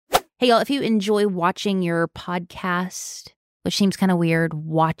Hey, y'all, if you enjoy watching your podcast, which seems kind of weird,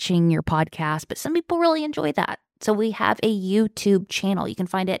 watching your podcast, but some people really enjoy that. So we have a YouTube channel. You can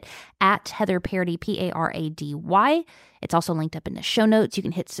find it at Heather Parady, Parady. It's also linked up in the show notes. You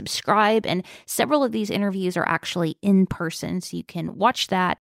can hit subscribe, and several of these interviews are actually in person, so you can watch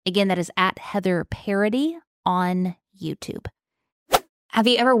that. Again, that is at Heather Parady on YouTube. Have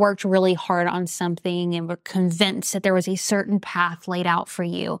you ever worked really hard on something and were convinced that there was a certain path laid out for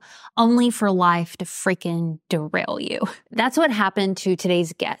you, only for life to freaking derail you? That's what happened to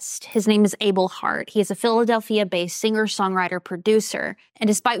today's guest. His name is Abel Hart. He is a Philadelphia-based singer-songwriter producer. And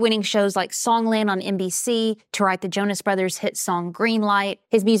despite winning shows like Songland on NBC, to write the Jonas Brothers hit song Greenlight,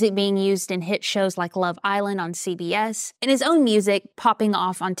 his music being used in hit shows like Love Island on CBS, and his own music popping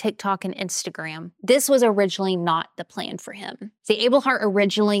off on TikTok and Instagram, this was originally not the plan for him. See, Abel Hart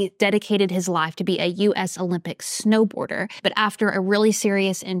originally dedicated his life to be a U.S. Olympic snowboarder, but after a really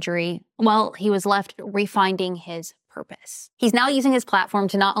serious injury, well, he was left refinding his purpose. He's now using his platform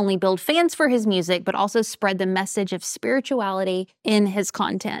to not only build fans for his music, but also spread the message of spirituality in his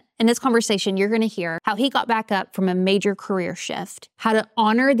content. In this conversation, you're going to hear how he got back up from a major career shift, how to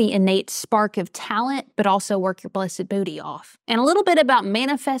honor the innate spark of talent, but also work your blessed booty off, and a little bit about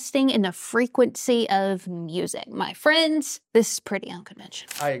manifesting in the frequency of music. My friends, this is pretty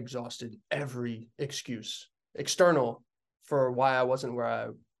unconventional. I exhausted every excuse, external, for why I wasn't where I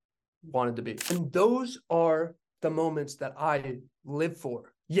wanted to be. And those are the moments that I live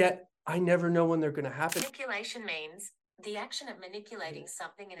for. Yet I never know when they're going to happen. Manipulation means the action of manipulating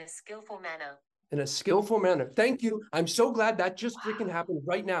something in a skillful manner. In a skillful manner. Thank you. I'm so glad that just freaking happened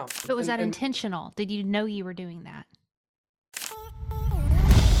right now. But was that intentional? Did you know you were doing that?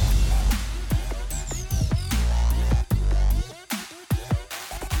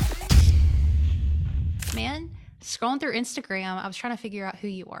 Man, scrolling through Instagram, I was trying to figure out who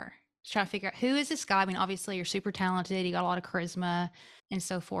you are. Trying to figure out who is this guy. I mean, obviously you're super talented, you got a lot of charisma and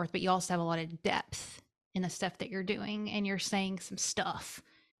so forth, but you also have a lot of depth in the stuff that you're doing, and you're saying some stuff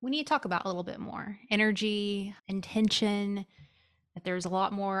we need to talk about a little bit more. Energy, intention, that there's a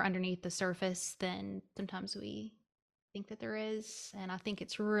lot more underneath the surface than sometimes we think that there is. And I think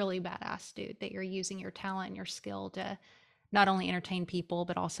it's really badass, dude, that you're using your talent and your skill to not only entertain people,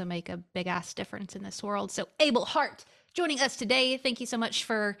 but also make a big ass difference in this world. So Abel Hart joining us today. Thank you so much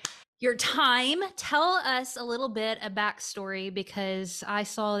for your time. Tell us a little bit a backstory, because I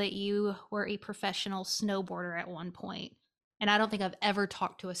saw that you were a professional snowboarder at one point, and I don't think I've ever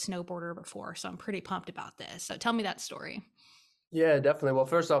talked to a snowboarder before, so I'm pretty pumped about this. So tell me that story. Yeah, definitely. Well,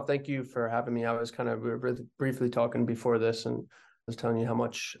 first off, thank you for having me. We were really briefly talking before this, and I was telling you how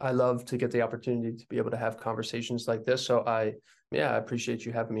much I love to get the opportunity to be able to have conversations like this. So I appreciate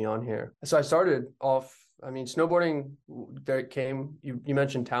you having me on here. So I started off, snowboarding, you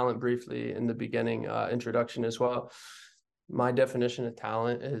mentioned talent briefly in the beginning, introduction as well. My definition of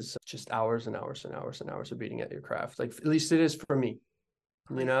talent is just hours and hours and hours and hours of beating at your craft. Like, at least it is for me.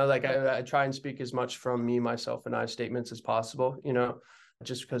 I try and speak as much from me, myself, and I statements as possible,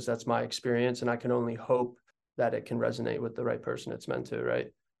 just because that's my experience, and I can only hope that it can resonate with the right person it's meant to, right?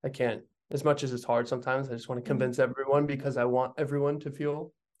 I can't, as much as it's hard sometimes, I just want to convince everyone, because I want everyone to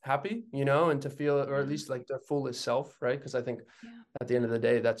feel happy, and to feel, or at least like their fullest self, right? Because I think at the end of the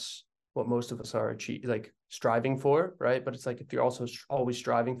day, that's what most of us are striving for, right? But it's like, if you're also always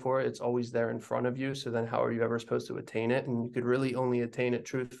striving for it, it's always there in front of you. So then how are you ever supposed to attain it? And you could really only attain it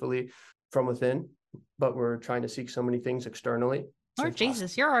truthfully from within, but we're trying to seek so many things externally. Lord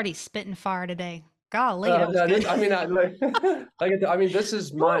Jesus, you're already spitting fire today. Golly. This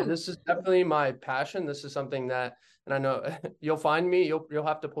is definitely my passion. This is something that, and I know you'll find me, you'll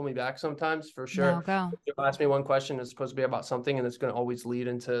have to pull me back sometimes for sure. No, go. You'll ask me one question, it's supposed to be about something, and it's going to always lead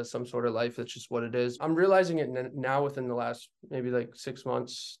into some sort of life. That's just what it is. I'm realizing it now within the last maybe 6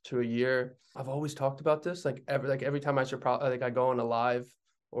 months to a year. I've always talked about this. Every time I I go on a live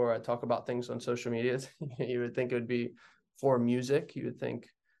or I talk about things on social media, you would think it would be for music. You would think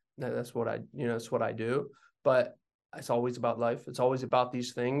that's what I do, but it's always about life. It's always about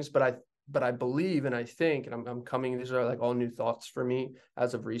these things. But I believe, and I think, and I'm coming, these are all new thoughts for me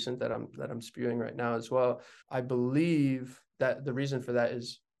as of recent that I'm spewing right now as well. I believe that the reason for that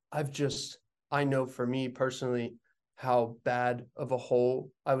is I know for me personally how bad of a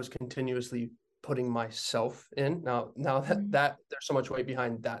hole I was continuously putting myself in. Now that there's so much weight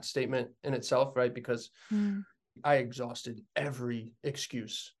behind that statement in itself, right? Because I exhausted every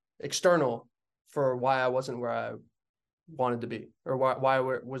excuse, external, for why I wasn't where I wanted to be, or why I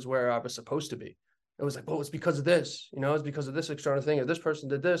was where I was supposed to be. it was like, well, it's because of this, it's because of this external thing, or this person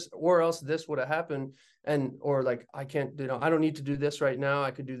did this, or else this would have happened. And, or like, I can't, I don't need to do this right now. I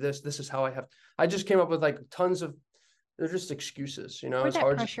could do this. This is how I just came up with like tons of, they're just excuses, Where'd it's that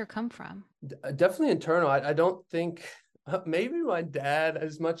hard. pressure come from? Definitely internal. I don't think, maybe my dad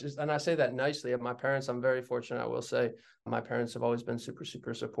as much as, and I say that nicely, my parents, I'm very fortunate. I will say my parents have always been super,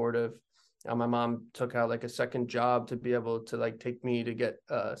 super supportive. My mom took out like a second job to be able to like take me to get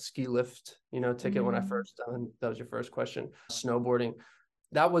a ski lift, ticket when I first done. That was your first question. Snowboarding.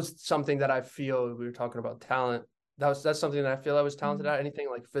 That was something that I feel, we were talking about talent. That's something that I feel I was talented at. Anything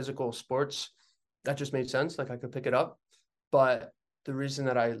like physical sports, that just made sense. Like I could pick it up. But the reason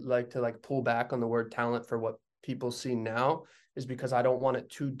that I like to like pull back on the word talent for what people see now is because I don't want it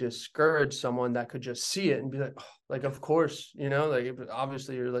to discourage someone that could just see it and be like, oh, like, of course, like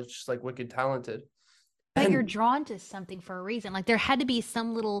obviously you're like, just like wicked talented. But you're drawn to something for a reason. Like there had to be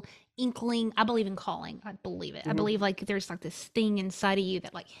some little inkling. I believe in calling. I believe it. I believe like there's like this thing inside of you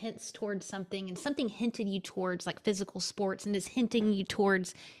that like hints towards something, and something hinted you towards like physical sports and is hinting you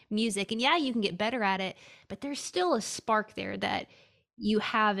towards music. And yeah, you can get better at it, but there's still a spark there that you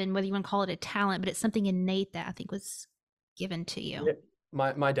have, and whether you want to call it a talent, but it's something innate that I think was given to you. Yeah.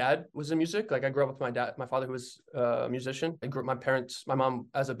 My dad was in music. Like I grew up with my father who was a musician. My mom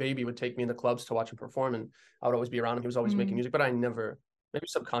as a baby would take me in the clubs to watch him perform, and I would always be around him. He was always making music, but I never, maybe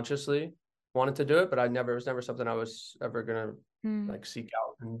subconsciously wanted to do it, but it was never something I was ever going to like seek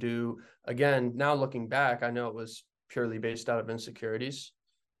out and do. Again, now looking back, I know it was purely based out of insecurities.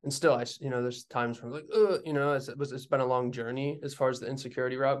 And still, there's times where I'm like, it's been a long journey as far as the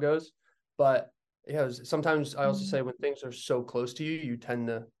insecurity route goes, but yeah, sometimes I also say when things are so close to you, you tend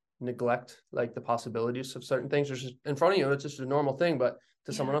to neglect like the possibilities of certain things. There's just in front of you, it's just a normal thing, but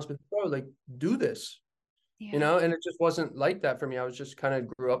to someone else, bro, like do this, and it just wasn't like that for me. I was just kind of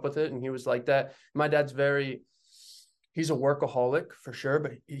grew up with it, and he was like that. My dad's he's a workaholic for sure,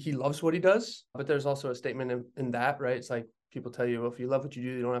 but he loves what he does. But there's also a statement in that, right? It's like people tell you, well, if you love what you do,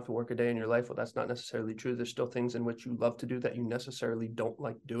 you don't have to work a day in your life. Well, that's not necessarily true. There's still things in which you love to do that you necessarily don't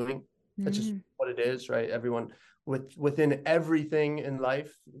like doing. It's just what it is, right? Everyone within everything in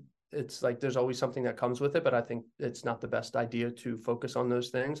life, it's like there's always something that comes with it, but I think it's not the best idea to focus on those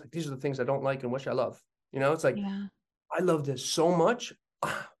things. Like these are the things I don't like and wish I love. It's like I love this so much.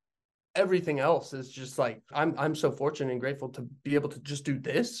 Everything else is just like I'm so fortunate and grateful to be able to just do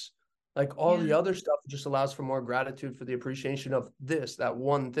this. Like all the other stuff just allows for more gratitude for the appreciation of that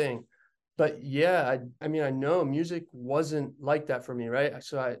one thing. But yeah, I mean, I know music wasn't like that for me, right?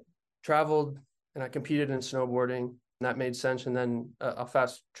 So I traveled and I competed in snowboarding, and that made sense. And then I'll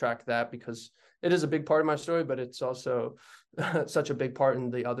fast track that because it is a big part of my story, but it's also such a big part in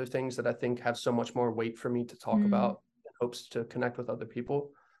the other things that I think have so much more weight for me to talk about in hopes to connect with other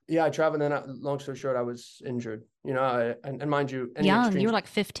people. Yeah, I traveled, and then long story short, I was injured, and mind you, young, you were like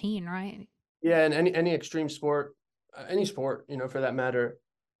 15, right? Yeah, and any extreme sport, any sport, for that matter,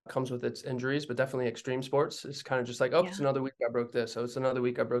 comes with its injuries, but definitely extreme sports is kind of just like, it's another week I broke this. So it's another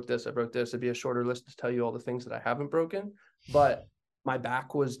week I broke this. It'd be a shorter list to tell you all the things that I haven't broken, but my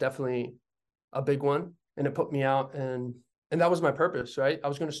back was definitely a big one, and it put me out, and that was my purpose, right? I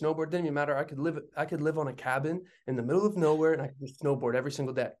was going to snowboard. Didn't even matter. I could live on a cabin in the middle of nowhere, and I could just snowboard every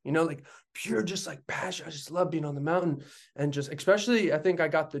single day, like pure, just like passion. I just love being on the mountain, and just, especially, I think I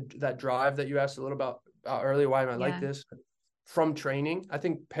got that drive that you asked a little about earlier. Why am I like this? From training, I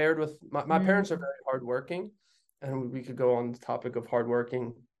think paired with my parents are very hardworking, and we could go on the topic of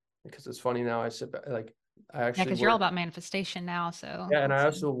hardworking because it's funny now. I sit back, like I actually because you're all about manifestation now. So and I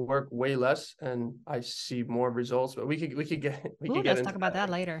also work way less, and I see more results. But we could get let's talk about that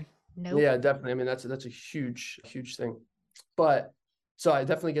later. Yeah, definitely. I mean, that's a huge thing. But so I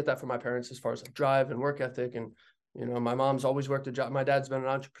definitely get that from my parents as far as like drive and work ethic, and my mom's always worked a job. My dad's been an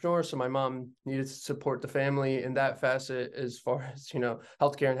entrepreneur, so my mom needed to support the family in that facet as far as,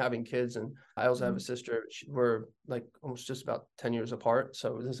 healthcare and having kids. And I also have a sister. We're like almost just about 10 years apart.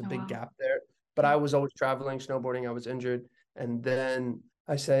 So there's a big gap there. But I was always traveling, snowboarding. I was injured. And then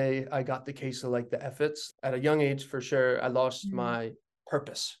I got the case of like the efforts at a young age, for sure. I lost my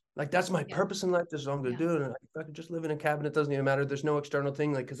purpose. Like that's my purpose in life. This is what I'm going to do. And if I could just live in a cabin, it doesn't even matter. There's no external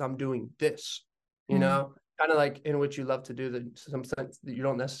thing, like, because I'm doing this, kind of like in which you love to do that sometimes that you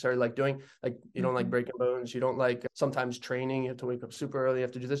don't necessarily like doing, like you don't like breaking bones, you don't like sometimes training, you have to wake up super early, you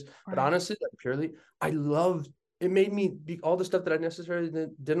have to do this. But honestly, like purely, I loved it. Made me all the stuff that I necessarily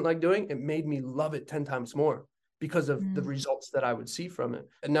didn't like doing, it made me love it 10 times more because of the results that I would see from it.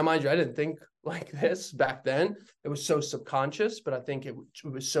 And now, mind you, I didn't think like this back then. It was so subconscious, but I think it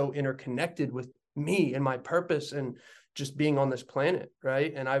was so interconnected with me and my purpose and just being on this planet,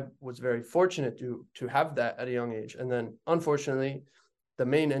 right? And I was very fortunate to have that at a young age. And then unfortunately, the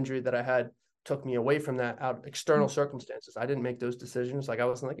main injury that I had took me away from that out of external circumstances. I didn't make those decisions. Like I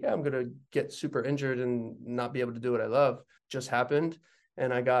wasn't like, yeah, I'm gonna get super injured and not be able to do what I love. Just happened.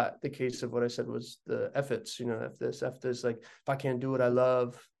 And I got the case of what I said was the F it's, F this, like if I can't do what I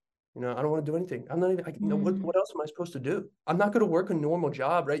love, I don't want to do anything. I'm not even, what else am I supposed to do? I'm not going to work a normal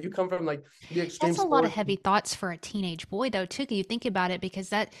job, right? You come from like the extreme That's a lot of sports. heavy thoughts for a teenage boy, though, too. You think about it, because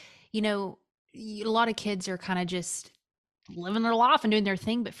that, a lot of kids are kind of just living their life and doing their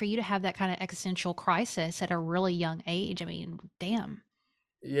thing. But for you to have that kind of existential crisis at a really young age, I mean, damn.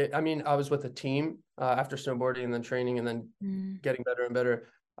 Yeah, I mean, I was with a team after snowboarding and then training and then getting better and better.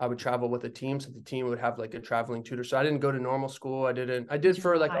 I would travel with a team, so the team would have like a traveling tutor. So I didn't go to normal school. I did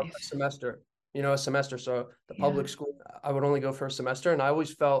for like a semester, a semester. So the public school, I would only go for a semester. And I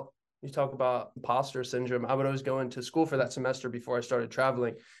always felt, you talk about imposter syndrome. I would always go into school for that semester before I started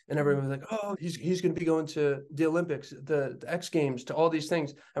traveling. And everyone was like, oh, he's going to be going to the Olympics, the X Games, to all these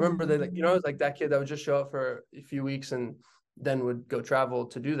things. I remember they like, I was like that kid that would just show up for a few weeks and then would go travel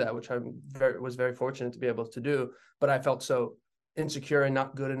to do that, which I was very fortunate to be able to do. But I felt so insecure and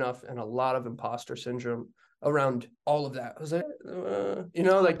not good enough, and a lot of imposter syndrome around all of that. I was like,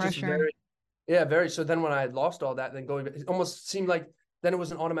 like just very. So then when I had lost all that, then it almost seemed like then it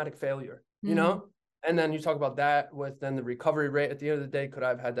was an automatic failure, And then you talk about that with then the recovery rate at the end of the day. Could I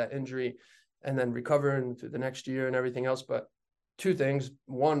have had that injury and then recovering through the next year and everything else? But two things: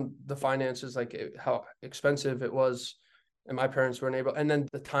 one, the finances, like how expensive it was. And my parents weren't able, and then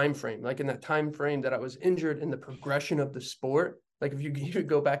the time frame, like in that time frame that I was injured, in the progression of the sport. Like if you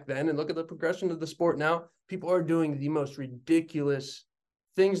go back then and look at the progression of the sport now, people are doing the most ridiculous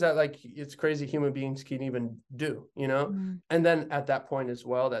things that like it's crazy human beings can even do, And then at that point as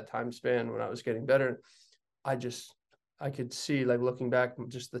well, that time span when I was getting better, I could see, like looking back,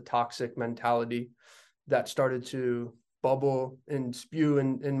 just the toxic mentality that started to bubble and spew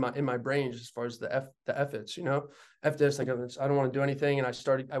in my brain, as far as the F it's, F this, like I don't want to do anything. And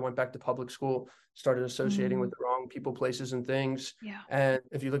I went back to public school, started associating with the wrong people, places, and things. Yeah. And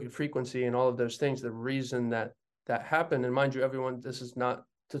if you look at frequency and all of those things, the reason that happened, and mind you, everyone, this is not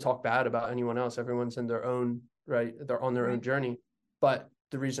to talk bad about anyone else. Everyone's in their own, right? They're on their own journey. But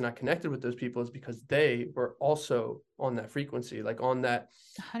the reason I connected with those people is because they were also on that frequency, like on that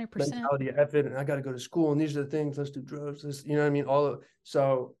 100% mentality of effort, and I got to go to school, and these are the things, let's do drugs, this, you know what I mean?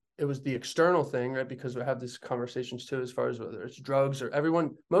 So it was the external thing, right? Because we have these conversations too, as far as whether it's drugs or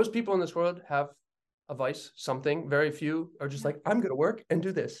most people in this world have a vice, something. Very few are just like, I'm going to work and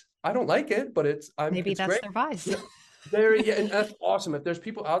do this. I don't like it, but it's that's great. Their vice. And that's awesome. If there's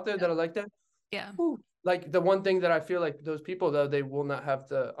people out there that are like that, whew, like the one thing that I feel like those people, though, they will not have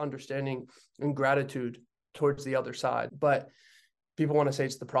the understanding and gratitude towards the other side. But people want to say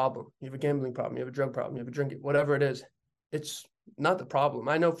it's the problem. You have a gambling problem, you have a drug problem, you have a drinking, whatever it is. It's not the problem.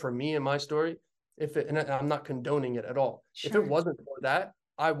 I know for me and my story, and I'm not condoning it at all. Sure. If it wasn't for that,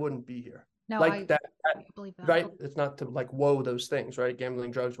 I wouldn't be here. No, like I that, believe that. Right? It's not to like, whoa, those things, right?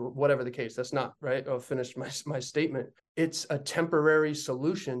 Gambling, drugs, whatever the case. That's not right. I'll finish my statement. It's a temporary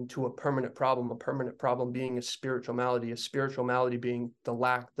solution to a permanent problem being a spiritual malady being the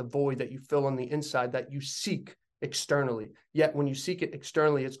lack, the void that you fill on the inside that you seek externally. Yet when you seek it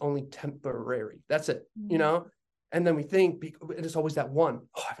externally, it's only temporary. That's it, And then we think it's always that one.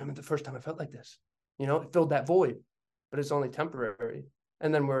 Oh, I remember the first time I felt like this, it filled that void, but it's only temporary.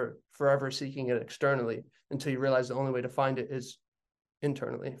 And then we're forever seeking it externally until you realize the only way to find it is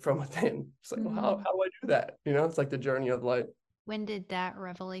internally from within. It's like, well, how do I do that? It's like the journey of life. When did that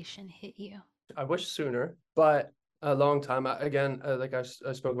revelation hit you? I wish sooner, but a long time. Again, like I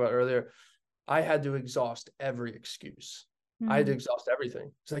spoke about earlier, I had to exhaust every excuse. I had to exhaust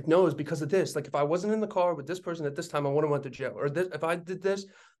everything. It's like, no, it's because of this. Like if I wasn't in the car with this person at this time, I wouldn't went to jail. Or this, if I did this,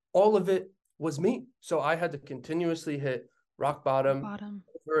 all of it was me. So I had to continuously hit rock bottom.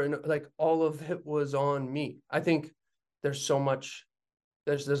 And like all of it was on me. I think there's so much,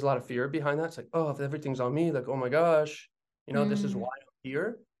 there's a lot of fear behind that. It's like, oh, if everything's on me, like, oh my gosh, this is why I'm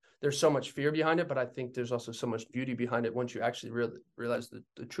here. There's so much fear behind it, but I think there's also so much beauty behind it once you actually realize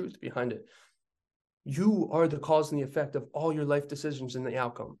the truth behind it. You are the cause and the effect of all your life decisions and the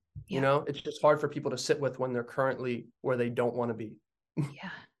outcome. It's just hard for people to sit with when they're currently where they don't want to be. And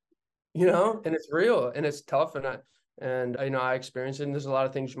it's real and it's tough. And I experience it. And there's a lot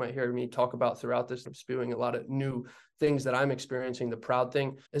of things you might hear me talk about throughout this. I'm spewing a lot of new things that I'm experiencing. The proud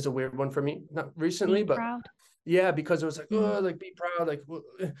thing is a weird one for me. Not recently, but proud. Yeah, because it was like, oh, like be proud. Like, well,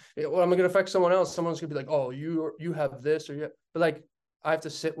 I'm going to affect someone else. Someone's going to be like, oh, you have this or yeah. But like, I have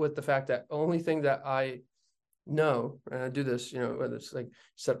to sit with the fact that the only thing that I know, and I do this, whether it's like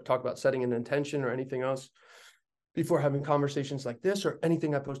talk about setting an intention or anything else before having conversations like this or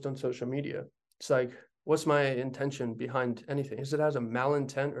anything I post on social media. It's like, what's my intention behind anything? Is it as a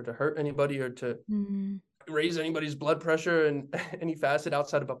malintent or to hurt anybody or to raise anybody's blood pressure in any facet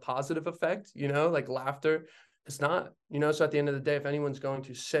outside of a positive effect, like laughter? It's not, so at the end of the day, if anyone's going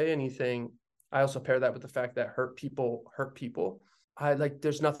to say anything, I also pair that with the fact that hurt people.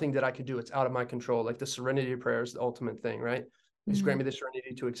 There's nothing that I could do. It's out of my control. Like the serenity prayer is the ultimate thing, right? Please grant me the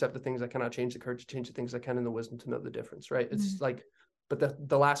serenity to accept the things I cannot change, the courage to change the things I can, and the wisdom to know the difference, right? It's like, but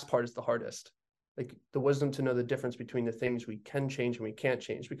the last part is the hardest. Like the wisdom to know the difference between the things we can change and we can't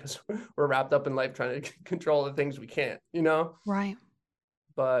change, because we're wrapped up in life trying to control the things we can't, Right.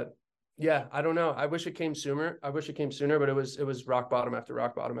 But yeah, I don't know. I wish it came sooner. But it was rock bottom after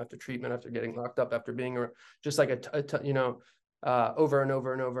rock bottom after treatment, after getting locked up, after being just like over and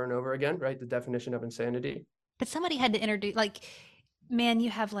over and over and over again, right? The definition of insanity. But somebody had to introduce, like, man,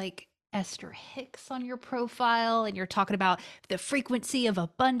 you have like Esther Hicks on your profile and you're talking about the frequency of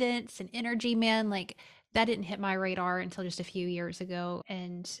abundance and energy, man. Like that didn't hit my radar until just a few years ago.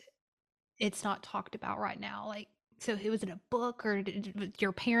 And it's not talked about right now. Like, so it was in a book or did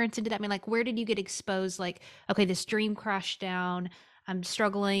your parents into that? I mean, like, where did you get exposed? Like, okay, this dream crashed down. I'm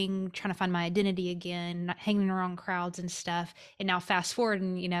struggling, trying to find my identity again, not hanging around crowds and stuff. And now fast forward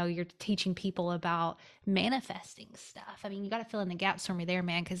and, you're teaching people about manifesting stuff. I mean, you got to fill in the gaps for me there,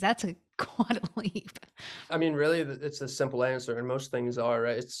 man, because that's quite a leap. I mean, really, it's a simple answer. And most things are,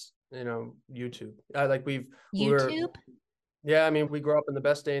 right? It's, YouTube. YouTube? Yeah, I mean, we grow up in the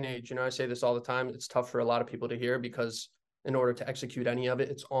best day and age. I say this all the time. It's tough for a lot of people to hear because in order to execute any of it,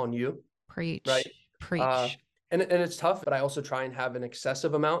 it's on you. Preach. Right? Preach. And it's tough, but I also try and have an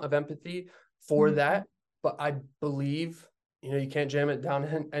excessive amount of empathy for that. But I believe, you can't jam it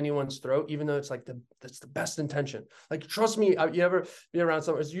down anyone's throat, even though it's like that's the best intention. Like, trust me, you ever be around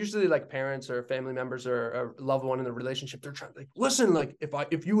someone, it's usually like parents or family members or a loved one in the relationship. They're trying, like, listen, like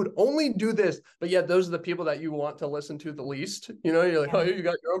if you would only do this, but yet those are the people that you want to listen to the least, you're like, oh, you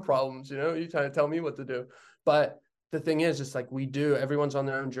got your own problems, you're trying to tell me what to do. But the thing is, it's like everyone's on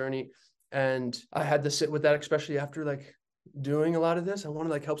their own journey. And I had to sit with that, especially after like doing a lot of this. I want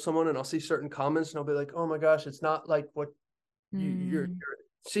to like help someone and I'll see certain comments and I'll be like, oh my gosh, it's not like what you're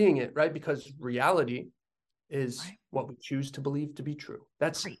seeing it, right? Because reality is what we choose to believe to be true.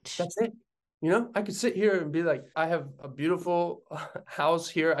 That's it. I could sit here and be like, I have a beautiful house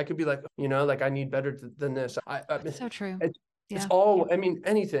here. I could be like, like I need better than this. That's so true. It's all, I mean,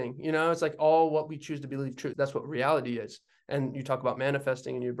 anything, it's like all what we choose to believe true. That's what reality is. And you talk about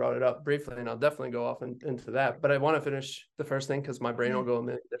manifesting and you brought it up briefly, and I'll definitely go off into that. But I want to finish the first thing because my brain will go a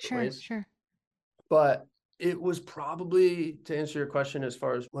million different ways. Sure. But it was probably, to answer your question, as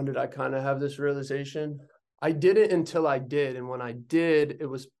far as when did I kind of have this realization? I didn't until I did. And when I did, it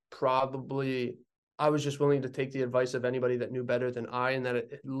was probably, I was just willing to take the advice of anybody that knew better than I, and that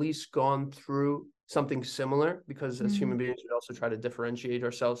had at least gone through something similar, because as human beings, we also try to differentiate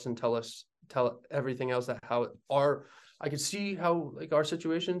ourselves and tell everything else that I could see how like our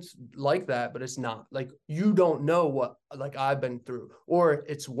situations like that, but it's not like, you don't know what like I've been through, or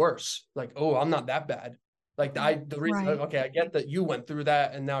it's worse. Like, oh, I'm not that bad. Like the reason, okay, I get that you went through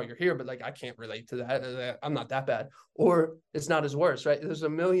that and now you're here, but like, I can't relate to that. I'm not that bad, or it's not as worse, right? There's a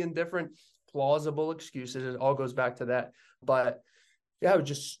million different plausible excuses. It all goes back to that. But yeah,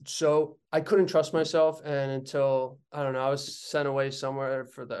 I couldn't trust myself. And until, I don't know, I was sent away somewhere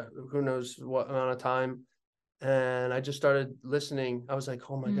for who knows what amount of time. And I just started listening. I was like,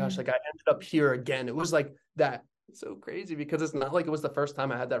 oh my gosh, like I ended up here again. It was like that. It's so crazy because it's not like it was the first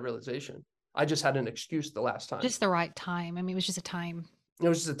time I had that realization. I just had an excuse the last time. Just the right time. I mean, it was just a time. It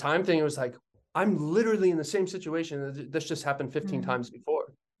was just a time thing. It was like, I'm literally in the same situation. This just happened 15 times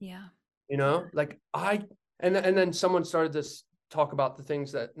before. Yeah. Like and then someone started to talk about the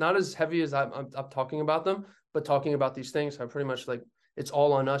things that, not as heavy as I'm talking about them, but talking about these things. I'm pretty much like, it's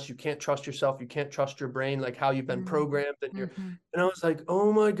all on us. You can't trust yourself. You can't trust your brain, like how you've been programmed. And and I was like,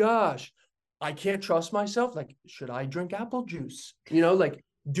 oh my gosh, I can't trust myself. Like, should I drink apple juice? Like,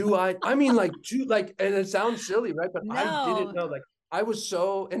 I mean, like, and it sounds silly, right? But I didn't know, like, I was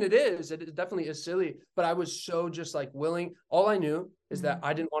so, and it definitely is silly, but I was so just like willing. All I knew is that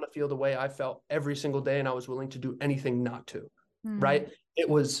I didn't want to feel the way I felt every single day. And I was willing to do anything not to, right? It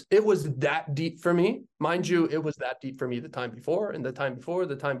was that deep for me. Mind you, it was that deep for me the time before and the time before,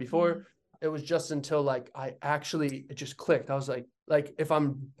 the time before. It was just until like, it just clicked. I was like, if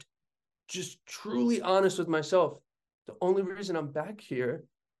I'm just truly honest with myself, the only reason I'm back here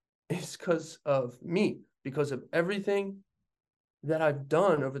is because of me, because of everything that I've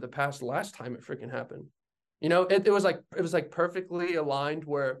done over the last time it freaking happened. You know, it was like perfectly aligned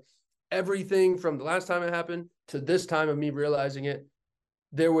where everything from the last time it happened to this time of me realizing it,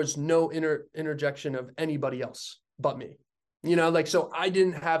 there was no interjection of anybody else but me. You know, like, so I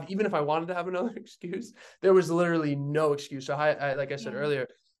didn't have, even if I wanted to have another excuse, there was literally no excuse. So I like I said earlier,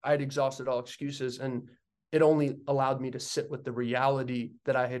 I had exhausted all excuses, and it only allowed me to sit with the reality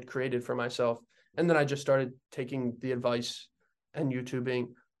that I had created for myself. And then I just started taking the advice and YouTubing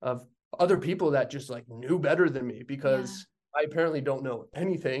of other people that just like knew better than me, because I apparently don't know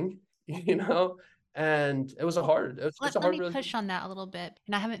anything, you know. And it was a hard, it's a Let hard me push realization. on that a little bit.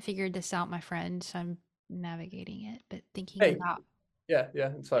 And I haven't figured this out, my friend, so I'm navigating it, but thinking Hey, about yeah,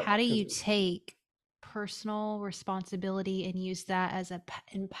 it's fine. how do you take personal responsibility and use that as a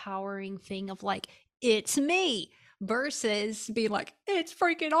empowering thing of like, it's me, versus being like, it's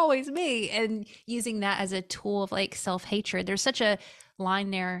freaking always me, and using that as a tool of like self-hatred. There's such a line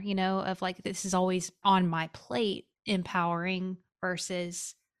there, you know, of like, this is always on my plate, empowering,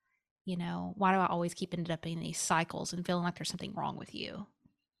 versus, you know, why do I always keep ended up in these cycles and feeling like there's something wrong with you?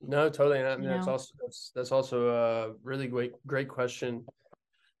 No, totally. And I mean, You know? that's also a really great question.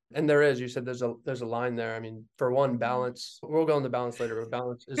 And there is, you said there's a line there. I mean, for one, balance, we'll go into balance later, but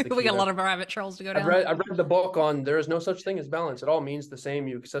balance is the We key. got a lot of rabbit trails to go down. I've read the book on there is no such thing as balance. It all means the same.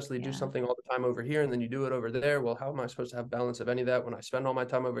 You successfully do Yeah. something all the time over here, and then you do it over there. Well, how am I supposed to have balance of any of that when I spend all my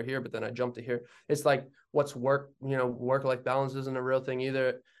time over here, but then I jump to here? It's like, what's work, you know, work-life balance isn't a real thing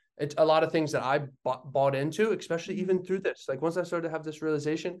either. It's a lot of things that I bought into, especially even through this. Like, once I started to have this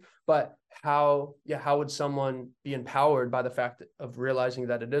realization, but how would someone be empowered by the fact of realizing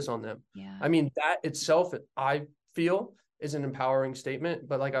that it is on them? Yeah. I mean, that itself, I feel, is an empowering statement.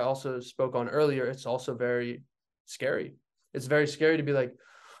 But like I also spoke on earlier, it's also very scary. It's very scary to be like,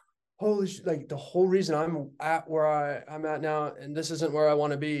 holy shit, like the whole reason I'm at where I'm at now, and this isn't where I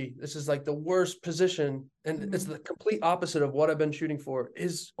want to be. This is like the worst position. And it's the complete opposite of what I've been shooting for,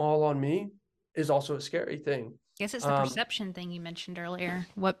 is all on me, is also a scary thing. I guess it's the perception thing you mentioned earlier.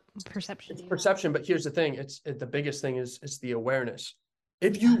 What perception? It's perception, but here's the thing. The biggest thing is it's the awareness.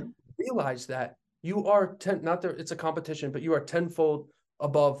 If you realize that you are it's a competition, but you are tenfold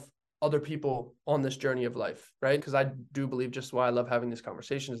above other people on this journey of life, right? Because I do believe, just why I love having these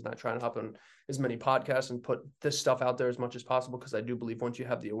conversations and not trying to hop on as many podcasts and put this stuff out there as much as possible, because I do believe once you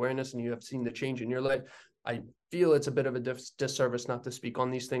have the awareness and you have seen the change in your life, I feel it's a bit of a disservice not to speak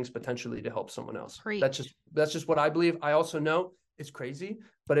on these things potentially to help someone else. Preach. That's just what I believe. I also know it's crazy,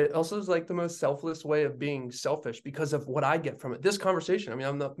 but it also is like the most selfless way of being selfish because of what I get from it. This conversation, I mean,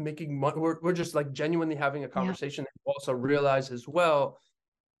 I'm not making money. We're just like genuinely having a conversation. Yeah. Also realize as well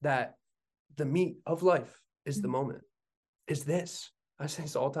that the meat of life is the moment, is this. I say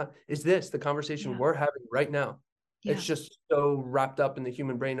this all the time, is this the conversation we're having right now. It's just so wrapped up in the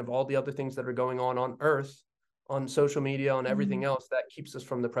human brain of all the other things that are going on earth, on social media, on everything else that keeps us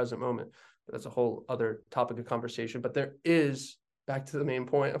from the present moment. But that's a whole other topic of conversation. But there is, back to the main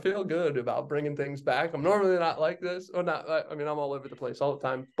point, I feel good about bringing things back. I'm normally not like this, or not. I mean, I'm all over the place all the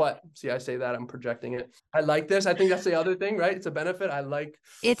time, but see, I say that, I'm projecting it. I like this. I think that's the other thing, right? It's a benefit. I like.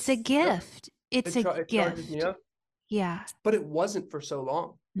 It's a gift. It's a gift. It charges me up. Yeah. But it wasn't for so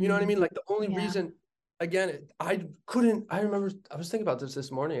long. You know what I mean? Like the only reason, again, I remember, I was thinking about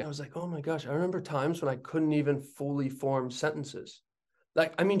this morning. I was like, oh my gosh, I remember times when I couldn't even fully form sentences.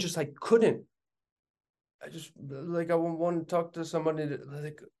 Like, I mean, just like couldn't. I just like, I want to talk to somebody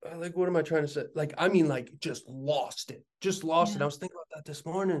that, like, what am I trying to say? Like, I mean, like just lost it. I was thinking about that this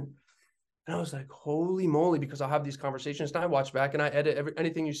morning. And I was like, holy moly, because I'll have these conversations and I watch back and I edit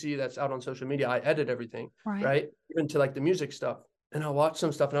anything you see that's out on social media. I edit everything, right? Even to like the music stuff. And I'll watch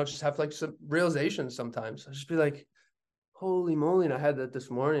some stuff and I'll just have like some realizations sometimes. I'll just be like, holy moly. And I had that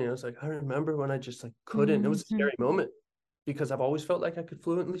this morning. I was like, I remember when I just like couldn't. It was a scary moment because I've always felt like I could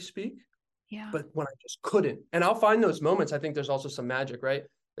fluently speak. Yeah. But when I just couldn't. And I'll find those moments. I think there's also some magic, right?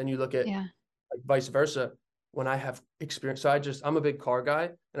 Then you look at like vice versa. When I have experience, I'm a big car guy,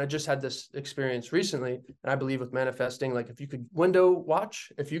 and I just had this experience recently, and I believe with manifesting, like if you could window watch,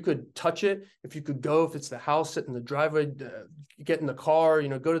 if you could touch it, if you could go, if it's the house, sit in the driveway, get in the car, you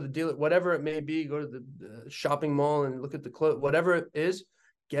know, go to the dealer, whatever it may be, go to the shopping mall and look at the clothes, whatever it is,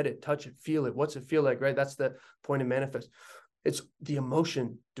 get it, touch it, feel it. What's it feel like, right? That's the point of manifest. It's the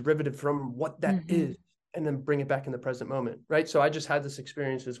emotion derivative from what that is, and then bring it back in the present moment, right? So I just had this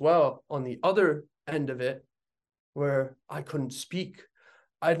experience as well on the other end of it, where I couldn't speak.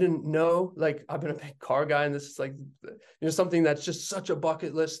 I didn't know, like, I've been a big car guy, and this is like, you know, something that's just such a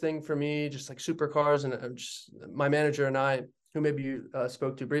bucket list thing for me, just like supercars. And just my manager and I, who maybe you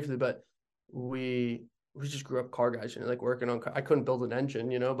spoke to briefly, but we we just grew up car guys, like working on I couldn't build an engine,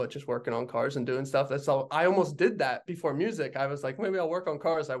 but just working on cars and doing stuff. That's all. I almost did that before music. I was like, maybe I'll work on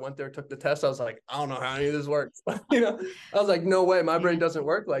cars. I went there, took the test. I was like, I don't know how any of this works. I was like, no way, my brain doesn't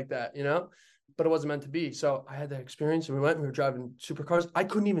work like that, but it wasn't meant to be. So I had that experience, and we were driving supercars. I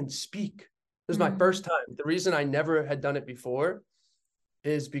couldn't even speak. This was my first time. The reason I never had done it before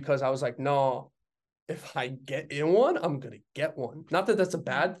is because I was like, no, if I get in one, I'm going to get one. Not that that's a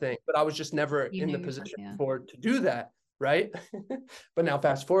bad thing, but I was just never in the position to do that. Right. But now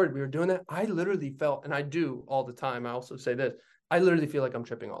fast forward, we were doing that. I literally felt, and I do all the time. I also say this, I literally feel like I'm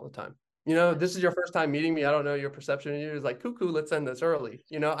tripping all the time. This is your first time meeting me. I don't know your perception of you is like, cuckoo, let's end this early.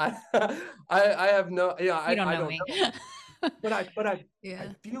 I have no, I don't know. But I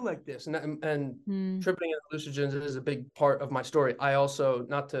feel like this, and tripping and hallucinogens is a big part of my story. I also,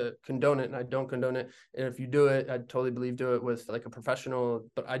 not to condone it, and I don't condone it. And if you do it, I totally believe do it with like a professional,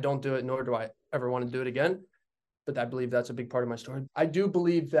 but I don't do it, nor do I ever want to do it again. But I believe that's a big part of my story. I do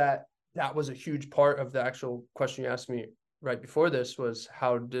believe that was a huge part of the actual question you asked me right before this was,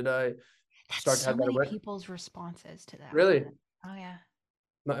 how did I start to have that awareness? People's responses to that. Really? Oh yeah.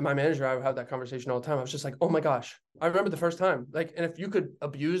 My manager, I would have that conversation all the time. I was just like, oh my gosh. I remember the first time, like, and if you could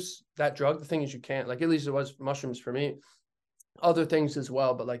abuse that drug, the thing is you can't, like, at least it was mushrooms for me, other things as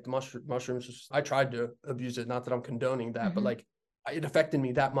well. But like the mushrooms, I tried to abuse it. Not that I'm condoning that, but like it affected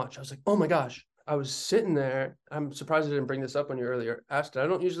me that much. I was like, oh my gosh. I was sitting there. I'm surprised I didn't bring this up when you earlier asked it. I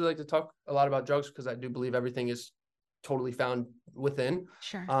don't usually like to talk a lot about drugs because I do believe everything is totally found within.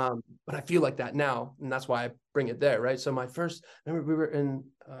 Sure. But I feel like that now, and that's why I bring it there, right? So remember we were in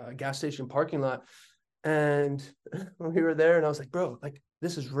a gas station parking lot, and we were there, and I was like, bro, like,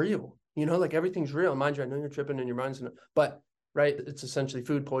 this is real, like everything's real. Mind you, I know you're tripping in your minds, but right, it's essentially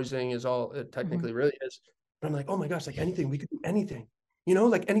food poisoning is all it technically really is. But I'm like, oh my gosh, like anything, we could do anything,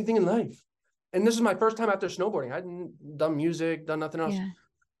 like anything in life. And this is my first time after snowboarding. I hadn't done music, done nothing else. Yeah.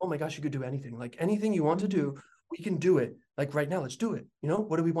 Oh my gosh, you could do anything. Like anything you want to do, we can do it. Like right now, let's do it.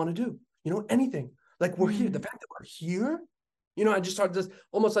 What do we want to do? Anything. Like we're here. The fact that we're here, I just started this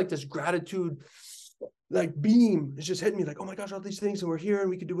almost like this gratitude, like beam is just hitting me like, oh my gosh, all these things, and we're here and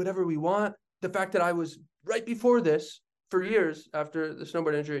we can do whatever we want. The fact that I was right before this for years after the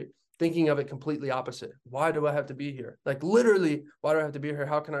snowboard injury, thinking of it completely opposite. Why do I have to be here? Like literally, why do I have to be here?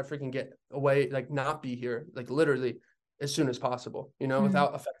 How can I freaking get away? Like not be here, like literally as soon as possible,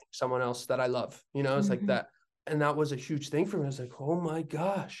 without affecting someone else that I love, it's like that. And that was a huge thing for me. I was like, oh my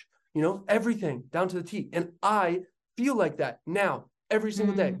gosh, everything down to the T. And I feel like that now every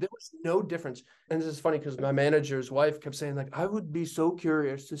single day. There was no difference. And this is funny because my manager's wife kept saying like, I would be so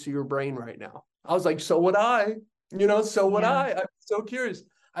curious to see your brain right now. I was like, so would I, so would I. I'm so curious.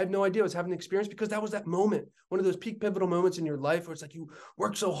 I have no idea I was having an experience because that was that moment, one of those peak pivotal moments in your life where it's like you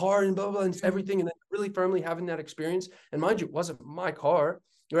work so hard and blah, blah, blah, and everything. And then really firmly having that experience. And mind you, it wasn't my car,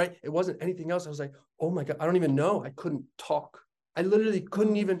 right? It wasn't anything else. I was like, oh my God, I don't even know. I couldn't talk. I literally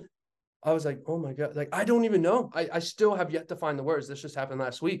couldn't even, I was like, oh my God, like, I don't even know. I still have yet to find the words. This just happened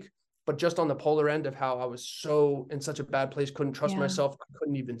last week, but just on the polar end of how I was so in such a bad place, couldn't trust myself. I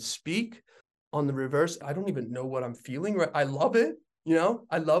couldn't even speak. On the reverse, I don't even know what I'm feeling, right? I love it.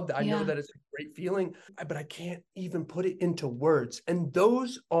 I love that. I know that it's a great feeling, but I can't even put it into words. And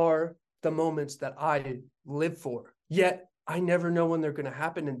those are the moments that I live for. Yet I never know when they're going to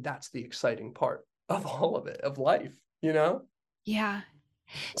happen. And that's the exciting part of all of it, of life, Yeah.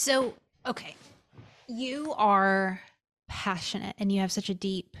 So, okay. You are passionate and you have such a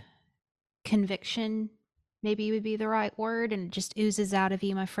deep conviction, maybe would be the right word, and it just oozes out of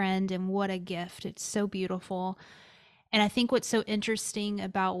you, my friend. And what a gift. It's so beautiful. And I think what's so interesting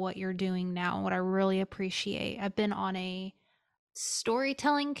about what you're doing now, and what I really appreciate, I've been on a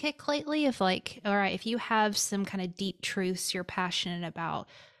storytelling kick lately of like, all right, if you have some kind of deep truths you're passionate about,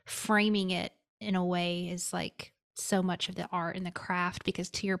 framing it in a way is like so much of the art and the craft. Because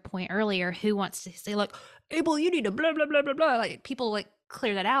to your point earlier, who wants to say like, Abel, you need to blah, blah, blah, blah, blah. Like people like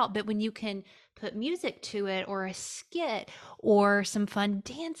clear that out. But when you can put music to it or a skit or some fun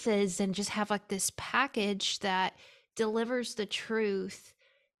dances and just have like this package that delivers the truth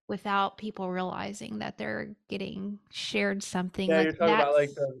without people realizing that they're getting shared something. Yeah, like you're talking about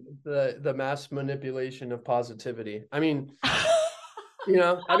like the mass manipulation of positivity. I mean,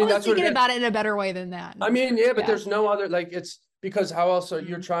 I mean, that's thinking about it in a better way than that. I mean, yeah, but there's no other, like, it's because how else are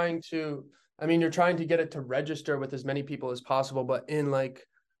you're trying to, I mean, you're trying to get it to register with as many people as possible, but in like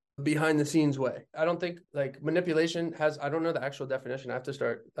behind the scenes way. I don't think like manipulation has, I don't know the actual definition. I have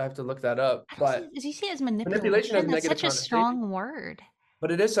to look that up. But do you see it as manipulation? Has That's such a strong word.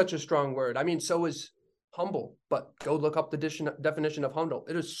 But it is such a strong word. I mean, so is humble, but go look up the definition of humble.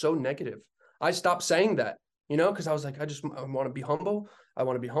 It is so negative. I stopped saying that, because I was like, I want to be humble. I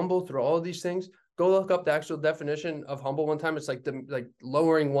want to be humble through all of these things. Go look up the actual definition of humble one time. It's like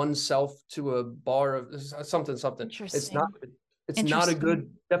lowering oneself to a bar of something. It's not a good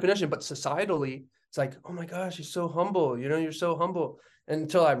definition, but societally, it's like, oh my gosh, you're so humble. You're so humble. And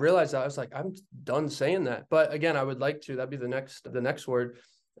until I realized that, I was like, I'm done saying that. But again, I would like to, that'd be the next word,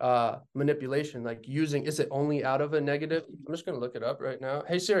 manipulation, like using, is it only out of a negative? I'm just going to look it up right now.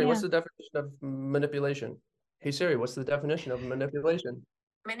 Hey Siri, what's the definition of manipulation? Hey Siri, what's the definition of manipulation?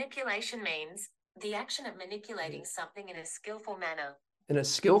 Manipulation means the action of manipulating something in a skillful manner. In a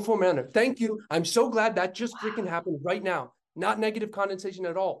skillful manner. Thank you. I'm so glad that just freaking happened right now. Not negative connotation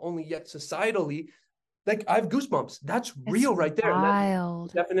at all, only yet societally, like I have goosebumps. That's real right there.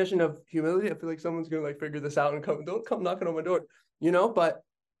 Wild. Definition of humility. I feel like someone's going to like figure this out and don't come knocking on my door, but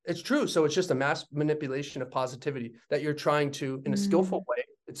it's true. So it's just a mass manipulation of positivity that you're trying to, in a skillful way,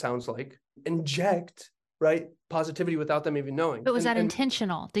 it sounds like, inject, right, positivity without them even knowing. But was that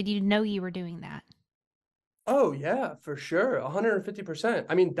intentional? Did you know you were doing that? Oh yeah, for sure. 150%.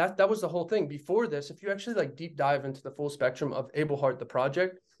 I mean, that was the whole thing. Before this, if you actually like deep dive into the full spectrum of Abelhart, the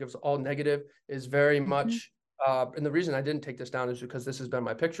project, it was all negative, is very much, and the reason I didn't take this down is because this has been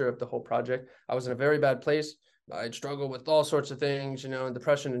my picture of the whole project. I was in a very bad place. I'd struggled with all sorts of things, and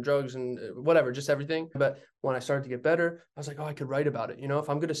depression and drugs and whatever, just everything. But when I started to get better, I was like, oh, I could write about it. If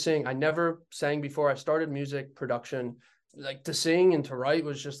I'm going to sing, I never sang before I started music production. Like to sing and to write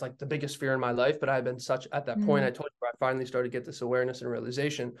was just like the biggest fear in my life. But I had been at that point, I told you, I finally started to get this awareness and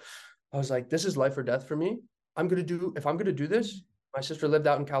realization. I was like, this is life or death for me. If I'm going to do this, my sister lived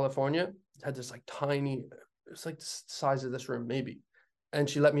out in California, had this like tiny, it's like the size of this room, maybe. And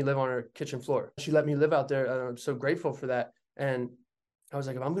she let me live on her kitchen floor. She let me live out there. And I'm so grateful for that. And I was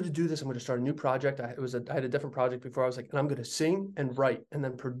like, if I'm going to do this, I'm going to start a new project. I had a different project before. I was like, and I'm going to sing and write and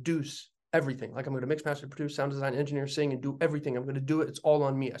then produce everything. Like I'm going to mix, master, produce, sound design, engineer, sing, and do everything. I'm going to do it. It's all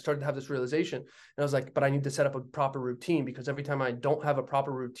on me. I started to have this realization, and I was like, but I need to set up a proper routine, because every time I don't have a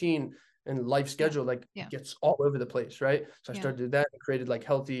proper routine and life schedule, gets all over the place. Right. So I started to do that and created like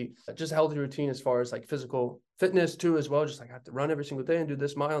healthy routine as far as like physical fitness too, as well. Just like I have to run every single day and do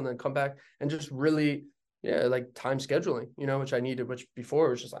this mile and then come back, and just really, like time scheduling, which I needed, which before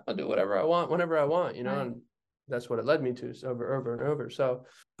was just like, I'll do whatever I want, whenever I want, and that's what it led me to, over and over. So,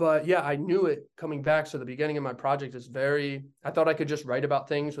 but yeah, I knew it coming back. So the beginning of my project is I thought I could just write about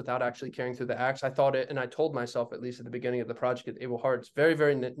things without actually carrying through the acts. I thought it, and I told myself, at least at the beginning of the project at Abelhart, it's very,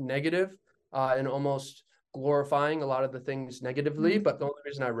 very negative, and almost glorifying a lot of the things negatively. But the only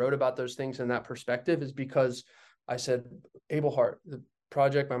reason I wrote about those things in that perspective is because I said, Abelhart, the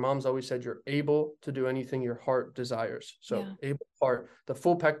project, my mom's always said, you're able to do anything your heart desires. So Abelhart, the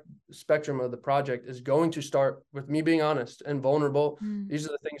full spectrum of the project is going to start with me being honest and vulnerable. These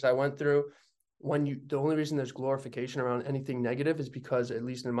are the things I went through. The only reason there's glorification around anything negative is because, at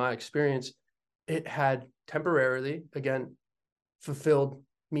least in my experience, it had temporarily, again, fulfilled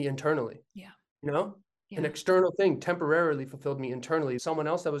me internally. An external thing temporarily fulfilled me internally. Someone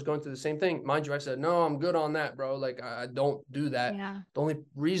else that was going through the same thing, mind you, I said, no, I'm good on that, bro. Like, I don't do that. The only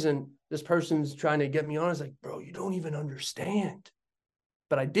reason this person's trying to get me on is like, bro, you don't even understand.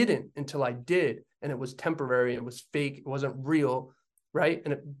 But I didn't until I did. And it was temporary. It was fake. It wasn't real. Right.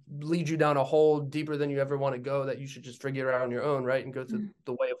 And it leads you down a hole deeper than you ever want to go, that you should just figure out on your own. Right. And go through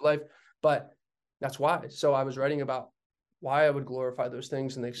the way of life. But that's why. So I was writing about why I would glorify those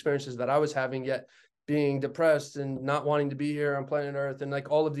things and the experiences that I was having, yet being depressed and not wanting to be here on planet Earth, and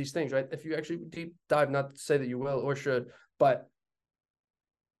like all of these things, right? If you actually deep dive, not to say that you will or should, but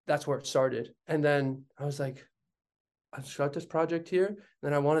that's where it started. And then I was like, I'll start this project here. And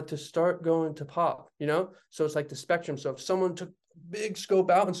then I wanted to start going to pop, So it's like the spectrum. So if someone took big scope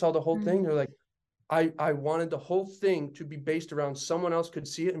out and saw the whole thing, they're like, I wanted the whole thing to be based around someone else could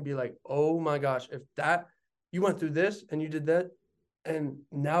see it and be like, oh my gosh, if that you went through this and you did that, and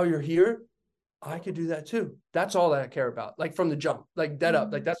now you're here, I could do that too. That's all that I care about. Like from the jump, like dead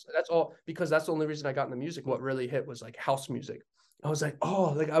up, like that's all, because that's the only reason I got into music. What really hit was like house music. I was like,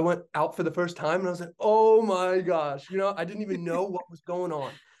 oh, like I went out for the first time and I was like, oh my gosh, I didn't even know what was going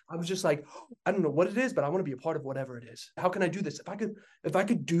on. I was just like, I don't know what it is, but I want to be a part of whatever it is. How can I do this? If I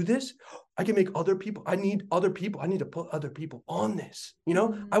could do this, I can make other people. I need other people. I need to put other people on this. I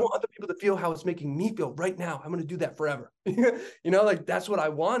want other people to feel how it's making me feel right now. I'm going to do that forever. Like that's what I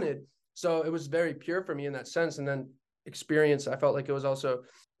wanted. So it was very pure for me in that sense. And then experience, I felt like it was also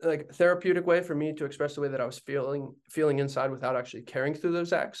like a therapeutic way for me to express the way that I was feeling inside without actually carrying through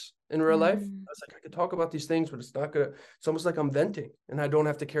those acts in real life. I was like, I could talk about these things, but it's almost like I'm venting and I don't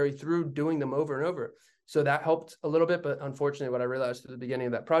have to carry through doing them over and over. So that helped a little bit. But unfortunately, what I realized at the beginning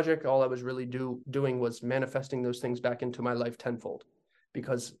of that project, all I was really doing was manifesting those things back into my life tenfold,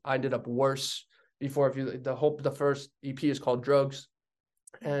 because I ended up worse before. If you, the first EP is called Drugs,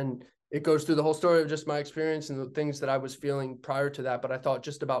 and it goes through the whole story of just my experience and the things that I was feeling prior to that. But I thought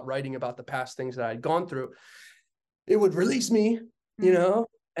just about writing about the past things that I had gone through, it would release me, you know,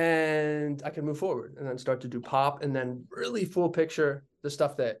 and I could move forward and then start to do pop, and then really full picture the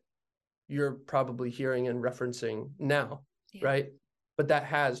stuff that you're probably hearing and referencing now, right? But that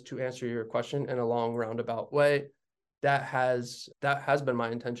has, to answer your question in a long roundabout way, that has been my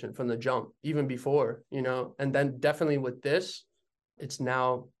intention from the jump, even before, you know. And then definitely with this, it's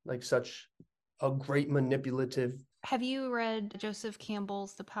now like such a great manipulative. Have you read Joseph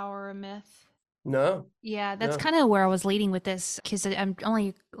Campbell's The Power of Myth? No. Yeah, that's No. kind of where I was leading with this, because I'm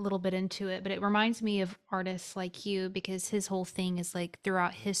only a little bit into it, but it reminds me of artists like you, because his whole thing is like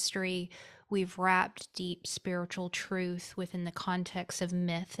throughout history, we've wrapped deep spiritual truth within the context of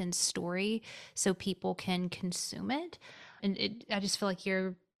myth and story so people can consume it. And I just feel like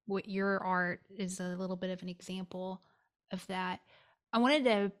your art is a little bit of an example of that. I wanted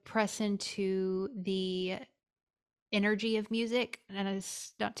to press into the energy of music, and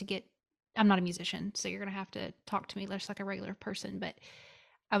it's not to get, I'm not a musician, so you're gonna have to talk to me just like a regular person, but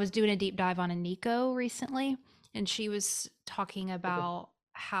I was doing a deep dive on Aniko recently, and she was talking about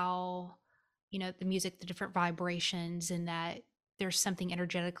how, you know, the music, the different vibrations, and that there's something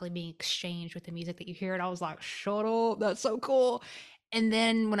energetically being exchanged with the music that you hear. And I was like, shut up, that's so cool. And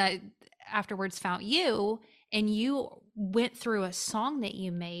then when I afterwards found you, and you went through a song that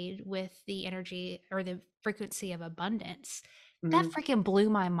you made with the energy or the frequency of abundance, that freaking blew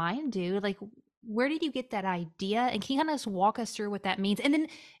my mind, dude. Like, where did you get that idea? And can you kind of just walk us through what that means? And then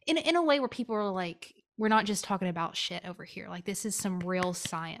in a way where people are like, we're not just talking about shit over here. Like, this is some real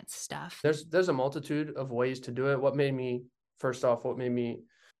science stuff. There's a multitude of ways to do it. What made me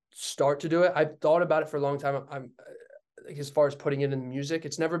start to do it, I thought about it for a long time. I'm like, as far as putting it in music,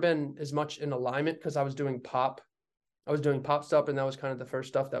 it's never been as much in alignment, because I was doing pop stuff, and that was kind of the first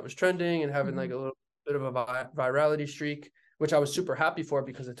stuff that was trending and having like a little bit of a virality streak, which I was super happy for,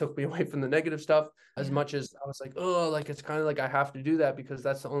 because it took me away from the negative stuff. As much as I was like, oh, like, it's kind of like I have to do that because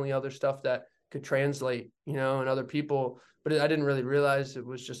that's the only other stuff that could translate, you know, and other people. But I didn't really realize it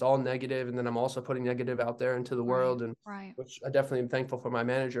was just all negative. And then I'm also putting negative out there into the world, and which I definitely am thankful for my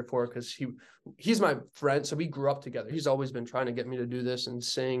manager for, because he's my friend. So we grew up together. He's always been trying to get me to do this and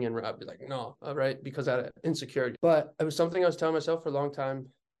sing, and I'd be like, no, all right, because I had insecurity. But it was something I was telling myself for a long time.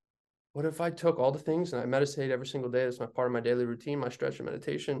 What if I took all the things and I meditate every single day? That's my part of my daily routine, my stretch and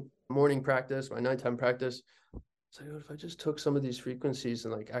meditation, morning practice, my nighttime practice. So what if I just took some of these frequencies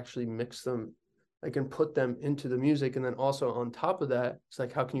and like actually mix them, like, and put them into the music? And then also on top of that, it's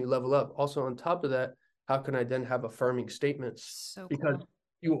like, how can you level up? Also on top of that, how can I then have affirming statements? So because cool.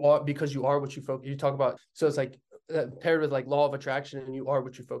 you are what you focus. You talk about, so it's like paired with like law of attraction, and you are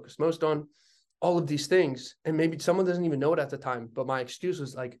what you focus most on. All of these things, and maybe someone doesn't even know it at the time, but my excuse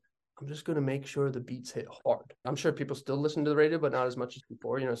was like, I'm just going to make sure the beats hit hard. I'm sure people still listen to the radio, but not as much as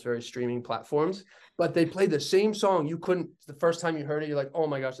before. You know, it's very streaming platforms, but they play the same song. You couldn't, the first time you heard it, you're like, oh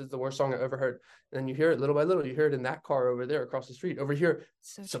my gosh, this is the worst song I've ever heard. And then you hear it little by little. You hear it in that car over there across the street. Over here,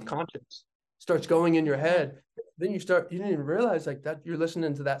 subconscious starts going in your head. Then you didn't even realize like that you're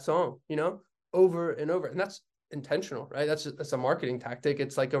listening to that song, you know, over and over. And that's intentional, right? That's a marketing tactic.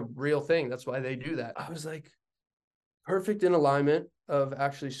 It's like a real thing. That's why they do that. I was like, perfect in alignment of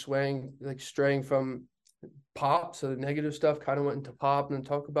actually straying from pop. So the negative stuff kind of went into pop, and then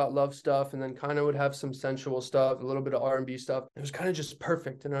talk about love stuff, and then kind of would have some sensual stuff, a little bit of R&B stuff. It was kind of just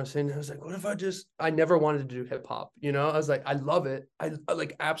perfect. And I was like, what if I never wanted to do hip hop, you know? I was like, I love it. I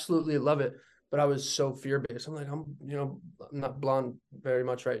like absolutely love it. But I was so fear-based. I'm like, I'm not blonde very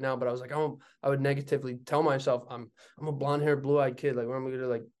much right now, but I was like, I would negatively tell myself I'm a blonde hair, blue-eyed kid. Like, what am I gonna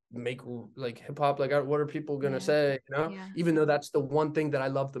like make like hip hop? Like, what are people gonna say? You know, even though that's the one thing that I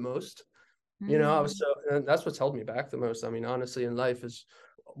love the most. You know, and that's what's held me back the most. I mean, honestly, in life is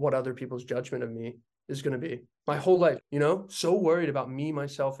what other people's judgment of me is going to be. My whole life, you know, so worried about me,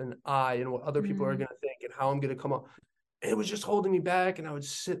 myself, and I, and what other people are going to think, and how I'm going to come up. It was just holding me back, and I would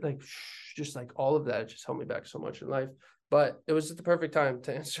sit like, just like all of that just held me back so much in life. But it was at the perfect time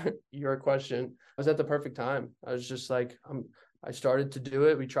to answer your question. I was at the perfect time. I was just like, I started to do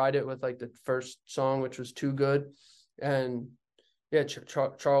it. We tried it with like the first song, which was Too Good, and yeah,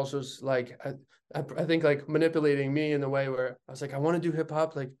 Charles was like, I think like manipulating me in the way where I was like, I want to do hip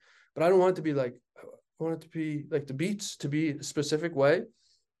hop, like, but I don't want it to be like, I want it to be like the beats to be a specific way,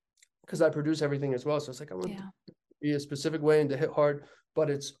 because I produce everything as well. So it's like, I want it to be a specific way and to hit hard, but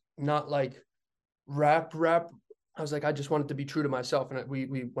it's not like rap. I was like, I just wanted to be true to myself. And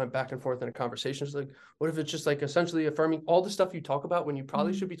we went back and forth in a conversation. It's like, what if it's just like essentially affirming all the stuff you talk about when you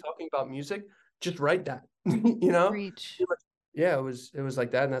probably should be talking about music? Just write that, you know? Preach. Yeah, it was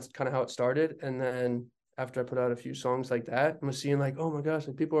like that. And that's kind of how it started. And then after I put out a few songs like that, I was seeing like, oh my gosh,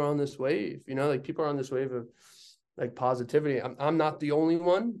 like people are on this wave, you know, like people are on this wave of like positivity. I'm not the only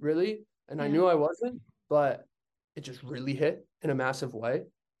one really. And I knew I wasn't, but it just really hit in a massive way,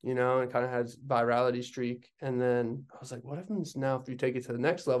 you know, and kind of had virality streak. And then I was like, what happens now if you take it to the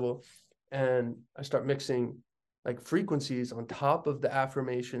next level? And I start mixing like frequencies on top of the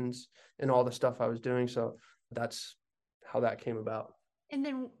affirmations and all the stuff I was doing. So that's how that came about. And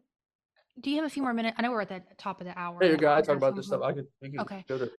then, do you have a few more minutes? I know we're at the top of the hour. Hey, and you guys I've talk got about some this stuff. We could Okay.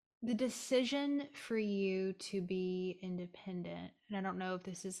 go to. The decision for you to be independent, and I don't know if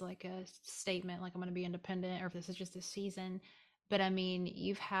this is like a statement, like I'm going to be independent, or if this is just a season, but I mean,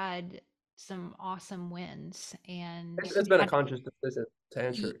 you've had some awesome wins, and It's been a had, conscious decision to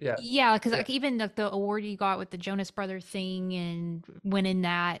answer. Yeah. yeah, because Yeah. like even like the award you got with the Jonas Brother thing and winning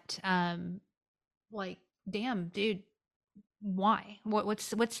that, like, damn, dude, why?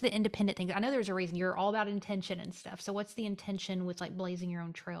 What's the independent thing? I know there's a reason. You're all about intention and stuff. So what's the intention with like blazing your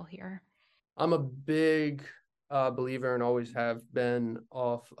own trail here? I'm a big believer and always have been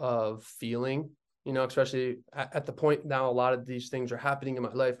off of feeling, you know, especially at the point now, a lot of these things are happening in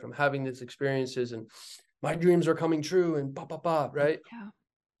my life. I'm having these experiences and my dreams are coming true and right? Yeah.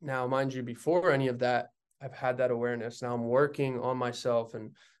 Now, mind you, before any of that, I've had that awareness. Now I'm working on myself and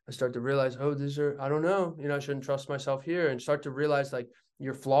I start to realize, oh, I don't know, you know, I shouldn't trust myself here, and start to realize like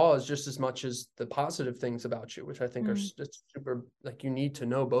your flaws just as much as the positive things about you, which I think are it's super, like you need to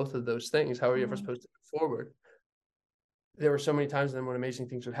know both of those things. How are you ever supposed to move forward? There were so many times then when amazing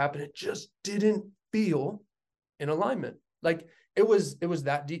things would happen, it just didn't feel in alignment. Like it was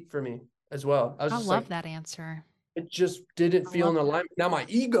that deep for me as well. I was just love like, that answer. it just didn't feel in alignment. Now my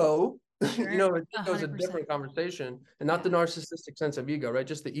ego, you know, it was a 100%. different conversation, and not the narcissistic sense of ego, right?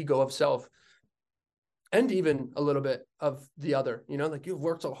 Just the ego of self, and even a little bit of the other, you know, like you've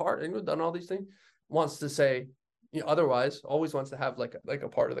worked so hard and you've done all these things, wants to say, you know, otherwise, always wants to have like a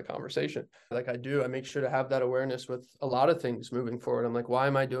part of the conversation. Like I do, I make sure to have that awareness with a lot of things moving forward. I'm like, why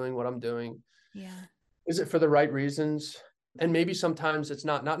am I doing what I'm doing? Yeah. Is it for the right reasons? And maybe sometimes it's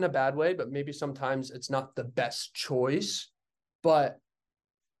not in a bad way, but maybe sometimes it's not the best choice, but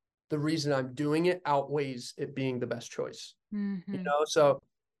the reason I'm doing it outweighs it being the best choice, you know? So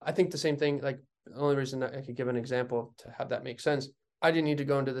I think the same thing, like the only reason that I could give an example to have that make sense. I didn't need to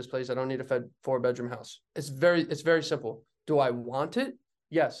go into this place. I don't need a 4-bedroom house. It's very simple. Do I want it?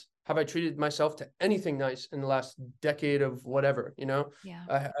 Yes. Have I treated myself to anything nice in the last decade of whatever, you know? Yeah.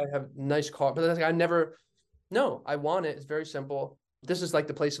 I have nice car, but no, I want it. It's very simple. This is like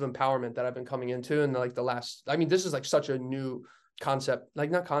the place of empowerment that I've been coming into. And like this is like such a new concept, like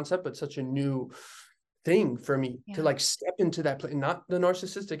not concept, but such a new thing for me to like step into that place, not the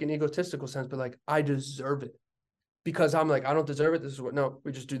narcissistic and egotistical sense, but like I deserve it, because I'm like, I don't deserve it. This is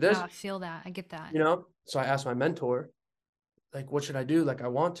we just do this. I feel that. I get that. You know? So I asked my mentor, like, what should I do? Like, I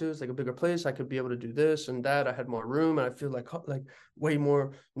want to, it's like a bigger place. I could be able to do this and that. I had more room and I feel like way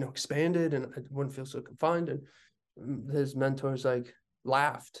more, you know, expanded, and I wouldn't feel so confined. And his mentor's like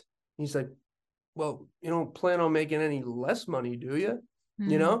laughed. He's like, well, you don't plan on making any less money, do you?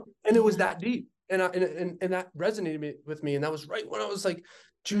 You know? And it was that deep. And that resonated with me. And that was right when I was like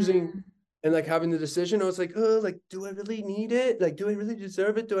choosing and like having the decision. I was like, oh, like, do I really need it? Like, do I really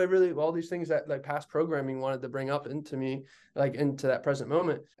deserve it? Do I really, all these things that like past programming wanted to bring up into me, like into that present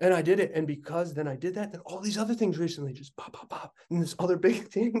moment. And I did it. And because then I did that, then all these other things recently just pop. And this other big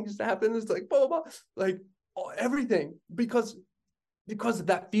things happen. It's like, blah, like everything, because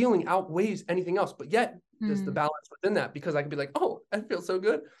that feeling outweighs anything else. But yet there's the balance within that, because I could be like, oh, I feel so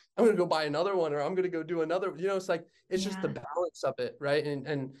good, I'm going to go buy another one, or I'm going to go do another, you know, it's like, it's just the balance of it. Right.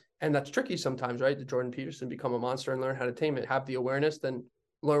 And that's tricky sometimes, right? The Jordan Peterson become a monster and learn how to tame it, have the awareness, then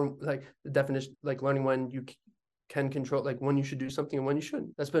learn like the definition, like learning when you can control, like when you should do something and when you shouldn't.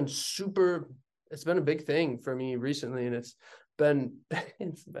 It's been a big thing for me recently. And it's been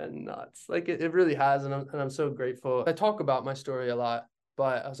nuts. Like it really has. And I'm so grateful. I talk about my story a lot,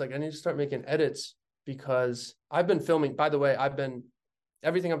 but I was like, I need to start making edits, because I've been filming, by the way,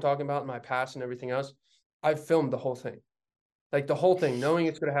 everything I'm talking about in my past and everything else, I've filmed the whole thing. Like the whole thing, knowing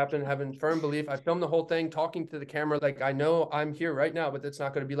it's going to happen, having firm belief. I filmed the whole thing, talking to the camera. Like, I know I'm here right now, but it's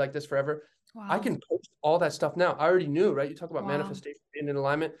not going to be like this forever. Wow. I can post all that stuff now. I already knew, right? You talk about manifestation, being in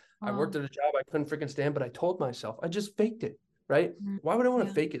alignment. I worked at a job I couldn't freaking stand, but I told myself, I just faked it, right? Why would I want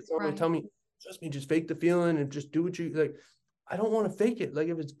to fake it? Someone would tell me, trust me, just fake the feeling and just do what you like. I don't want to fake it. Like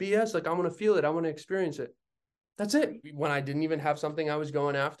if it's BS, like I want to feel it. I want to experience it. That's it. When I didn't even have something I was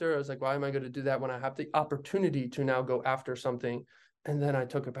going after, I was like, why am I going to do that when I have the opportunity to now go after something? And then I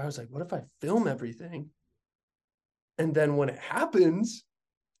took it back. I was like, what if I film everything? And then when it happens,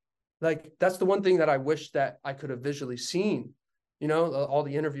 like that's the one thing that I wish that I could have visually seen, you know, all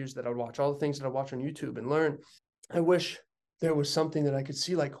the interviews that I would watch, all the things that I watch on YouTube and learn. I wish there was something that I could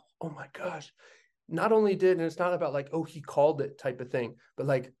see like, oh my gosh, not only did, and it's not about like, oh, he called it type of thing, but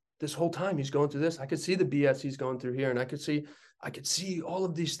like this whole time he's going through this, I could see the BS he's going through here. And I could see all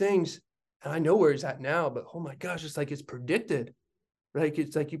of these things, and I know where he's at now, but oh my gosh, it's like, it's predicted, right?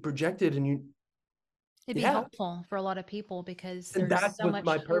 It's like you projected and you, It'd be yeah. helpful for a lot of people because And there's that's so what much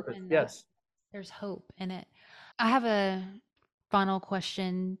my hope purpose. in that. Yes. There's hope in it. I have a final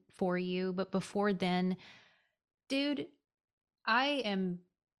question for you, but before then, dude, I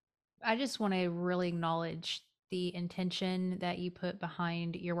just want to really acknowledge the intention that you put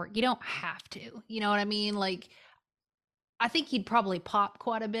behind your work. You don't have to, you know what I mean? Like, I think you'd probably pop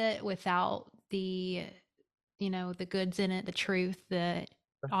quite a bit without the, you know, the goods in it, the truth, the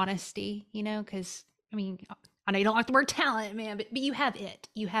honesty, you know, because I mean, I know you don't like the word talent, man, but you have it.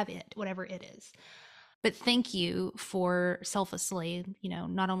 You have it, whatever it is. But thank you for selflessly, you know,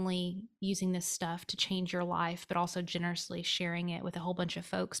 not only using this stuff to change your life, but also generously sharing it with a whole bunch of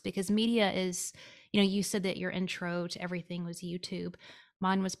folks. Because media is, you know, you said that your intro to everything was YouTube.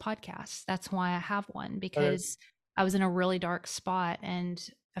 Mine was podcasts. That's why I have one, because I was in a really dark spot and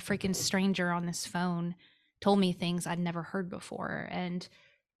a freaking stranger on this phone told me things I'd never heard before. And,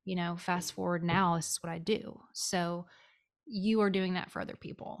 you know, fast forward now, this is what I do. So you are doing that for other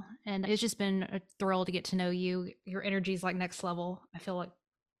people. And it's just been a thrill to get to know you. Your energy is like next level. I feel like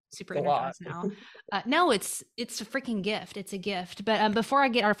super energized now. No, it's a freaking gift. It's a gift. But before I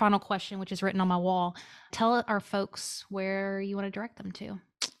get our final question, which is written on my wall, tell our folks where you want to direct them to.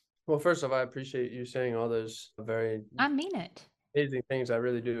 Well, first off, I appreciate you saying all those very I mean it. amazing things. I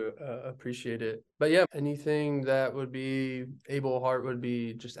really do appreciate it. But yeah, anything that would be Abel Hart would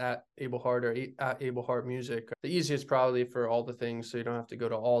be just at Abel Hart or at Abel Hart Music. The easiest probably for all the things, so you don't have to go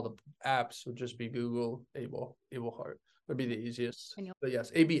to all the apps, would just be Google Abel Hart would be the easiest. But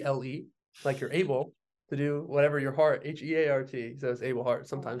yes, ABLE, like you're able to do whatever your heart, HEART. So it's Abel Hart.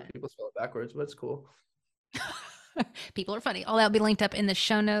 Sometimes people spell it backwards, but it's cool. People are funny. All that will be linked up in the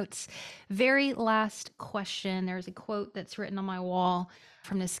show notes. Very last question. There's a quote that's written on my wall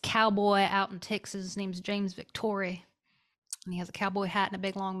from this cowboy out in Texas. His name's James Victory. And he has a cowboy hat and a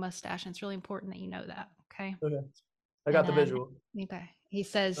big long mustache. And it's really important that you know that. Okay. Okay. I got the visual. Okay. He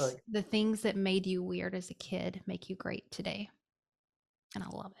says, the things that made you weird as a kid make you great today. And I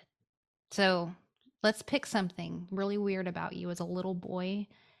love it. So let's pick something really weird about you as a little boy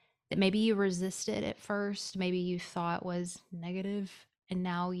that maybe you resisted at first, maybe you thought was negative, and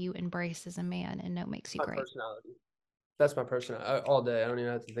now you embrace as a man and know makes you great. Personality. That's my personality all day. I don't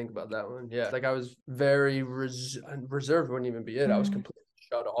even have to think about that one. Yeah. Like I was very reserved, wouldn't even be it. I was completely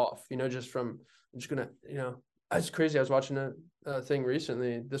shut off, you know, I'm just gonna, you know, it's crazy. I was watching a thing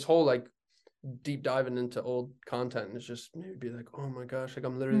recently, this whole like deep diving into old content, and it's just maybe be like, oh my gosh, like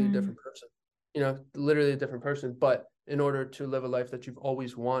I'm literally a different person, you know, literally a different person. But in order to live a life that you've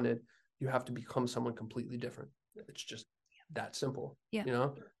always wanted, you have to become someone completely different. It's just that simple, you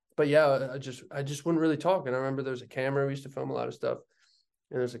know? But yeah, I just wouldn't really talk. And I remember there was a camera. We used to film a lot of stuff.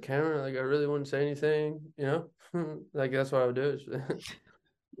 And there's a camera, like I really wouldn't say anything, you know? Like that's what I would do. Is,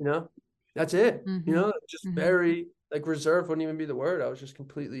 you know, that's it. You know, just very like reserved wouldn't even be the word. I was just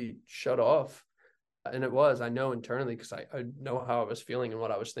completely shut off. And I know internally, because I know how I was feeling and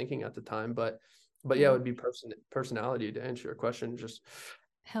what I was thinking at the time. But yeah, it would be personality to answer your question. Just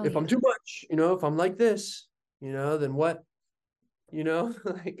if I'm too much, you know, if I'm like this, you know, then what, you know,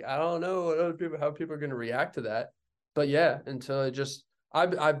 like, I don't know how people are going to react to that. But yeah, until it just,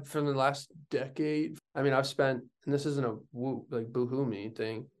 I've from the last decade, I mean, I've spent, and this isn't a boohoo me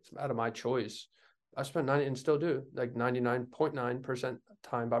thing, it's out of my choice. I spent 90 and still do like 99.9%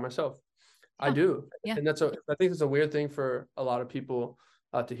 time by myself. I do. Yeah. And I think that's a weird thing for a lot of people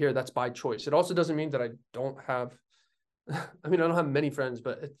to hear. That's by choice. It also doesn't mean that I don't have, I mean, I don't have many friends,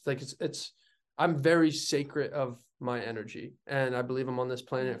 but it's like, I'm very sacred of my energy. And I believe I'm on this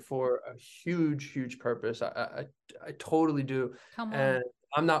planet for a huge, huge purpose. I totally do. And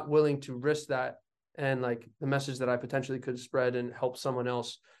I'm not willing to risk that. And like the message that I potentially could spread and help someone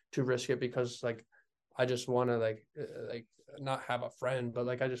else to risk it, because like, I just want to like not have a friend, but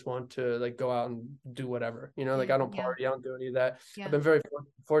like I just want to like go out and do whatever, you know, like I don't party, I don't do any of that. I've been very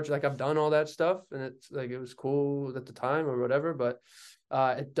fortunate, like I've done all that stuff, and it's like it was cool at the time or whatever, but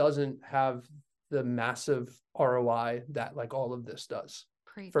it doesn't have the massive ROI that like all of this does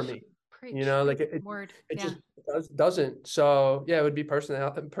Preach. for me. Preach. You know, like it Word. just doesn't. So yeah, it would be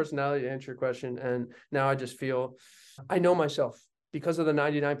personality to answer your question. And now I just feel I know myself because of the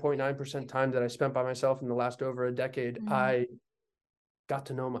 99.9% time that I spent by myself in the last over a decade. Mhm. I got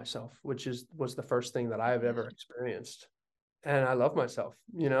to know myself, which was the first thing that I have ever experienced. And I love myself,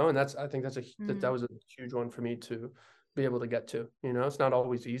 you know, and I think that was a huge one for me to be able to get to. You know, it's not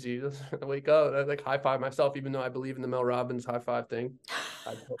always easy to wake up, I like high five myself, even though I believe in the Mel Robbins high five thing.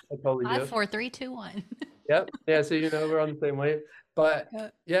 I totally do. 5, 4, 3, 2, 1. Yep. Yeah. So, you know, we're on the same wave, but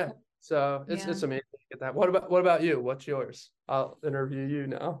yeah. So it's Yeah. amazing to get that. What about you? What's yours? I'll interview you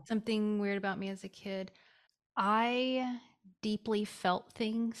now. Something weird about me as a kid. I deeply felt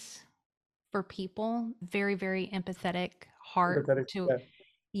things for people. Very, very empathetic heart Empathetic, to,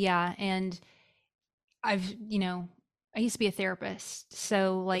 yeah. And I've, I used to be a therapist.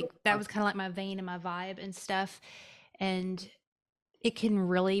 So like that was kind of like my vein and my vibe and stuff. And it can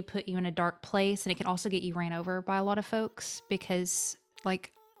really put you in a dark place, and it can also get you ran over by a lot of folks because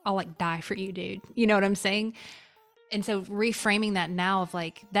like I'll like die for you, dude. You know what I'm saying? And so reframing that now of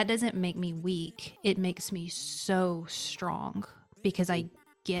like, that doesn't make me weak. It makes me so strong because I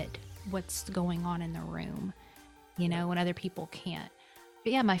get what's going on in the room, when other people can't.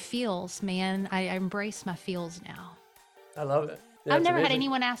 But yeah, my feels, man, I embrace my feels now. I love it. Yeah, I've never had amazing.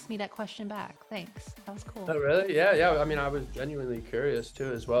 anyone ask me that question back. Thanks. That was cool. Oh, really? Yeah. I mean, I was genuinely curious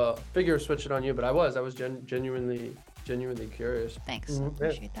too, as well. Figure switch it on you, but I was genuinely curious. Thanks. Mhm. I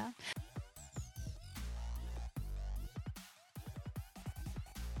appreciate that.